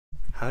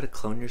How to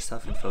clone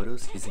yourself in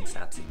photos using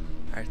Snapseed.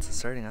 Alright, so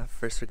starting off,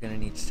 first we're going to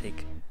need to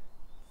take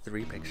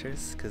 3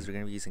 pictures because we're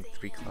going to be using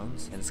 3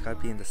 clones, and it's got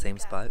to be in the same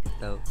spot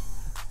without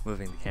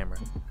moving the camera.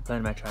 I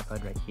planted my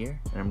tripod right here,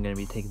 and I'm going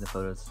to be taking the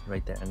photos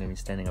right there. I'm going to be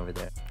standing over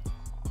there.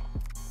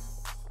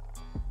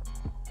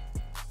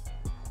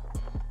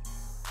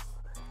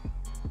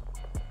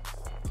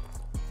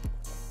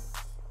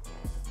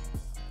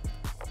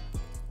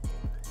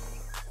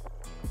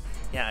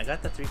 Yeah, I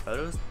got the 3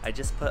 photos. I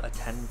just put a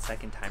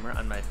 10-second timer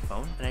on my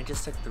phone, and I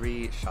just took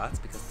 3 shots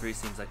because 3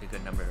 seems like a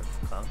good number of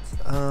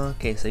clones.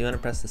 Okay, so you want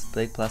to press this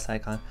big plus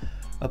icon,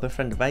 open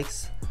from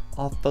device,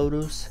 all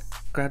photos,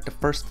 grab the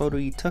first photo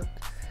you took.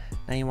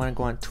 Now you want to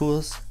go on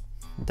tools,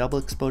 double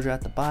exposure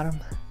at the bottom,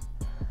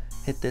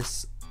 hit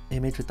this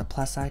image with the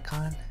plus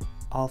icon,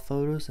 all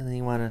photos, and then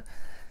you want to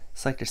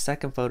select your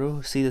second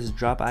photo. See this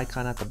drop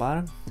icon at the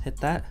bottom, hit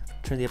that,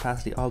 turn the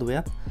opacity all the way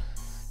up,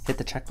 hit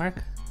the check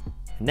mark,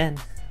 and then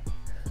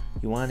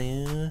you want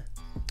to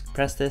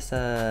press this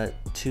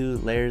 2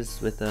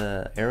 layers with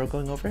the arrow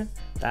going over it,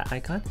 that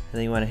icon, and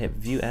then you want to hit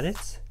view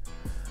edits,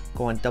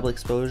 go on double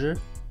exposure,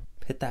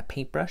 hit that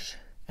paintbrush,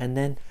 and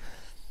then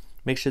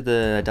make sure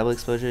the double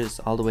exposure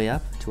is all the way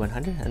up to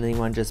 100, and then you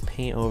want to just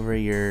paint over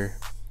your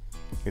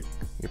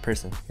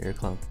person, your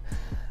clone.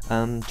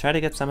 Try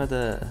to get some of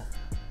the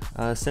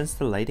since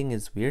the lighting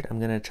is weird, I'm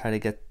gonna try to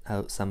get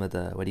out some of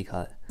the, what do you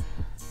call it,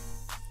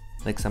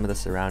 like some of the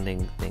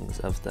surrounding things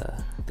of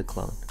the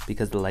clone,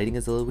 because the lighting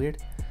is a little weird.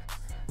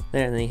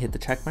 There, and then you hit the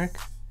check mark,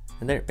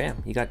 and there,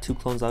 bam, you got 2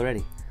 clones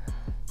already.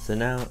 So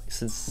now,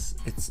 since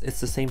it's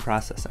the same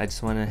process, I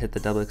just want to hit the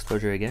double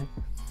exposure again,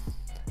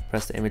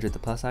 press the image with the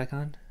plus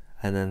icon,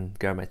 and then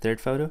grab my 3rd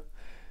photo,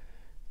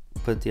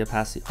 put the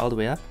opacity all the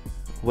way up.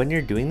 When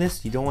you're doing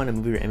this, you don't want to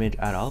move your image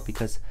at all,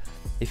 because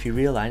if you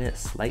realign it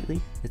slightly,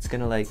 it's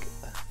gonna like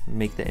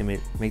make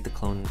the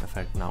clone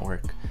effect not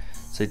work.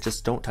 So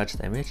just don't touch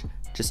the image,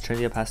 just turn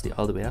the opacity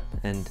all the way up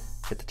and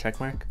hit the check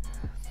mark,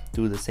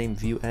 do the same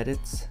view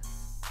edits,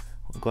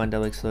 go on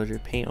double exposure,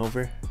 paint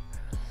over,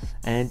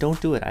 and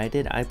don't do it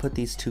I put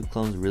these 2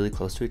 clones really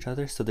close to each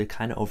other, so they're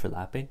kind of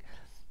overlapping.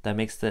 That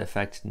makes the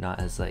effect not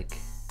as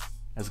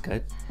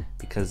good,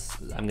 because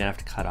I'm gonna have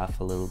to cut off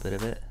a little bit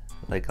of it,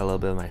 like a little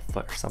bit of my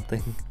foot or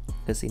something.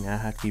 Because see, now I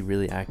have to be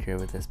really accurate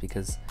with this,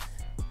 because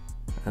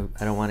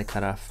I don't want to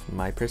cut off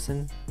my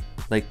person,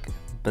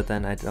 but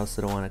then I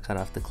also don't want to cut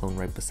off the clone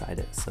right beside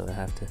it, so I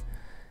have to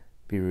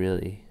be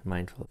really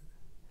mindful.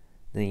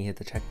 Then you hit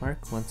the check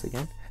mark once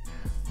again,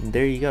 and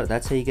there you go.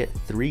 That's how you get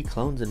 3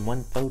 clones in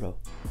 1 photo.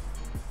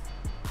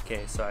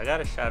 Okay, so I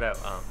gotta shout out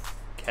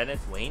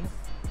Kenneth Wayne.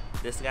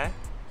 This guy,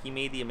 he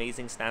made the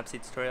amazing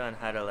Snapseed tutorial on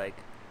how to like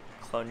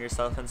clone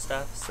yourself and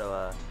stuff.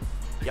 So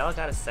y'all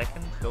got a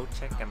second, go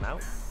check him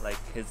out. Like,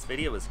 his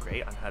video was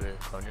great on how to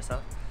clone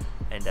yourself.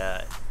 And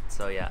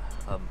so yeah,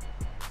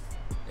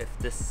 if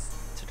this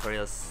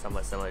tutorial is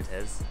somewhat similar to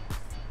his,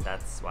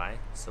 that's why.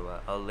 So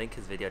I'll link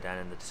his video down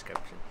in the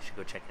description. You should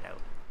go check it out.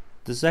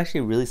 This is actually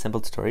a really simple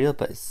tutorial,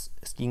 but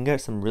you can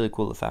get some really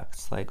cool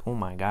effects. Like, oh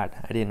my god,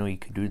 I didn't know you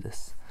could do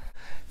this.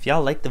 If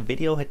y'all like the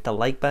video, hit the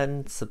like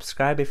button,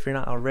 subscribe if you're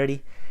not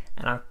already,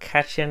 and I'll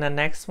catch you in the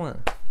next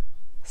one.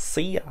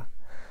 See ya.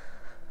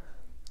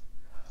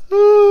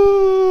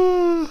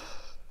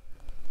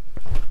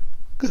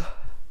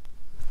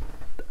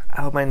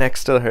 Ow, my neck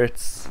still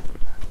hurts.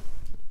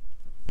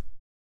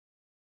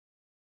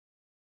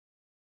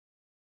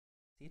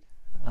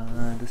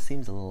 This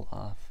seems a little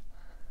off.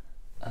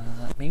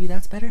 Maybe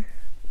that's better?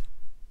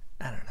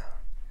 I don't know.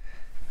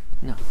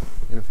 No,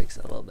 I'm gonna fix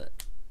it a little bit.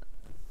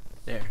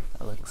 There,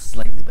 that looks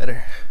slightly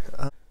better.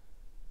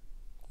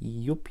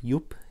 Yup.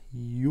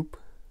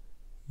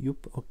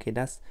 Okay,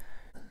 that's...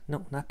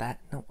 No, not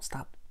that. No,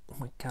 stop. Oh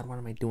my god, what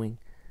am I doing?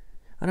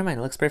 Oh, never mind,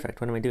 it looks perfect.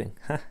 What am I doing?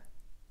 Huh?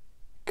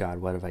 God,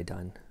 what have I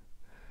done?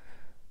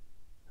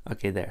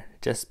 Okay, there.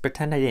 Just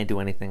pretend I didn't do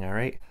anything,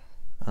 alright?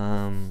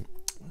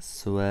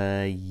 So,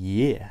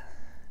 yeah.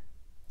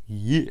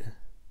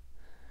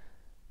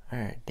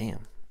 Alright,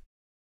 damn.